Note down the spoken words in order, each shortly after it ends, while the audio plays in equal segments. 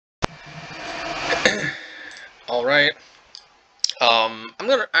All right. I'm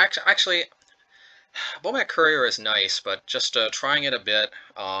gonna actually Bomac Courier is nice, but just trying it a bit.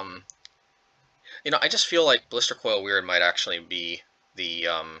 I just feel like Blister Coil Weird might actually be the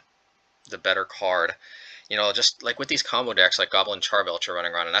better card. Just like with these combo decks like Goblin Charbelcher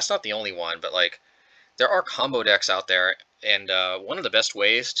running around, and that's not the only one, but like there are combo decks out there, and one of the best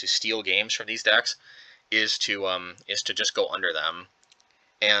ways to steal games from these decks is to just go under them.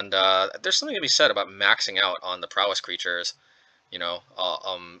 And there's something to be said about maxing out on the Prowess creatures.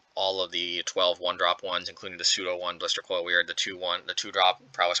 All of the 12 1-drop ones, including the pseudo one, Blister Coil Weird, the 2-drop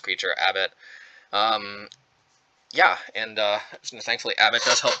Prowess creature, Abbott. Yeah, and thankfully Abbott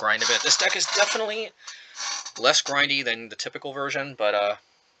does help grind a bit. This deck is definitely less grindy than the typical version, but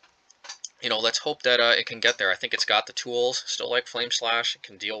let's hope that it can get there. I think it's got the tools, still like Flame Slash. It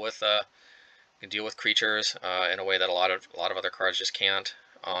can deal with creatures in a way that a lot of other cards just can't.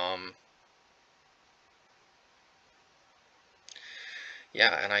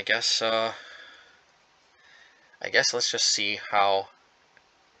 Yeah, and I guess let's just see how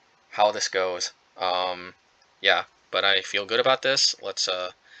this goes. Yeah, but I feel good about this. Let's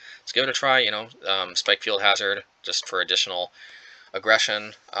give it a try. Spike Field Hazard just for additional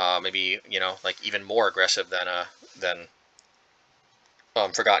aggression. Maybe like even more aggressive than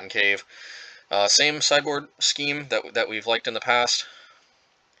Forgotten Cave. Same sideboard scheme that we've liked in the past.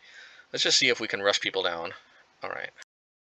 Let's just see if we can rush people down. All right.